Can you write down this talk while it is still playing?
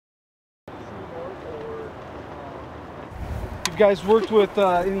You guys worked with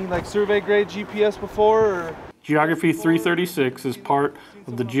any like survey grade GPS before? Or? Geography 336 is part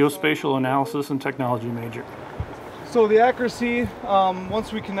of the Geospatial Analysis and Technology major. So the accuracy,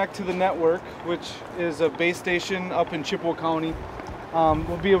 once we connect to the network, which is a base station up in Chippewa County,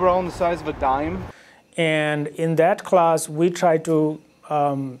 will be around the size of a dime. And in that class, we try to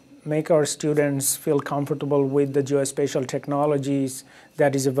make our students feel comfortable with the geospatial technologies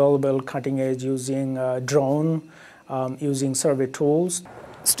that is available, cutting edge, using drone, using survey tools.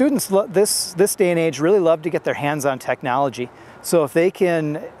 Students this day and age really love to get their hands on technology. So if they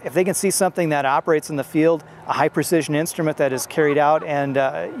can see something that operates in the field, a high precision instrument that is carried out and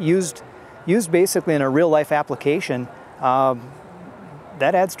used basically in a real life application,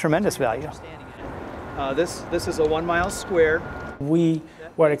 that adds tremendous value. This is a 1 mile square. We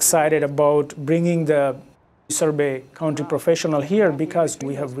were excited about bringing the survey county professional here because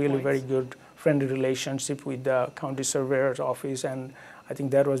we have really very good friendly relationship with the county surveyor's office, and I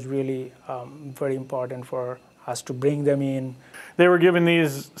think that was really very important for us to bring them in. They were giving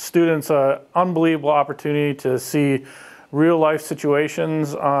these students an unbelievable opportunity to see real life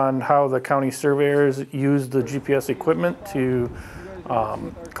situations on how the county surveyors use the GPS equipment to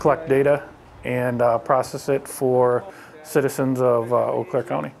collect data and process it for citizens of Eau Claire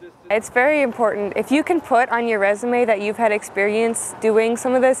County. It's very important. If you can put on your resume that you've had experience doing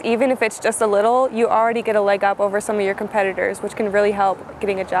some of this, even if it's just a little, you already get a leg up over some of your competitors, which can really help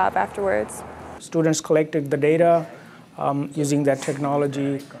getting a job afterwards. Students collected the data using that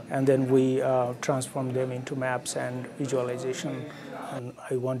technology, and then we transformed them into maps and visualization. And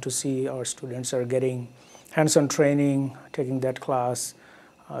I want to see our students are getting hands-on training, taking that class,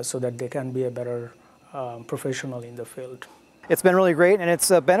 so that they can be a better professional in the field. It's been really great, and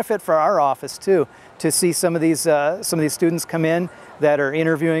it's a benefit for our office too, to see some of these students come in that are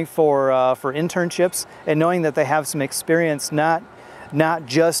interviewing for internships, and knowing that they have some experience, not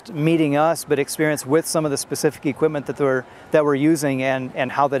just meeting us, but experience with some of the specific equipment that we're using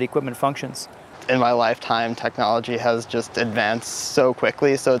and how that equipment functions. In my lifetime, technology has just advanced so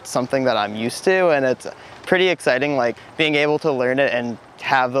quickly, so it's something that I'm used to, and it's pretty exciting, like being able to learn it and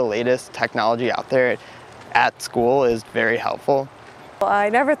have the latest technology out there at school is very helpful. Well, I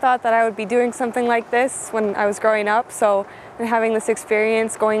never thought that I would be doing something like this when I was growing up, so having this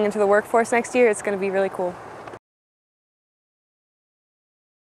experience going into the workforce next year, it's going to be really cool.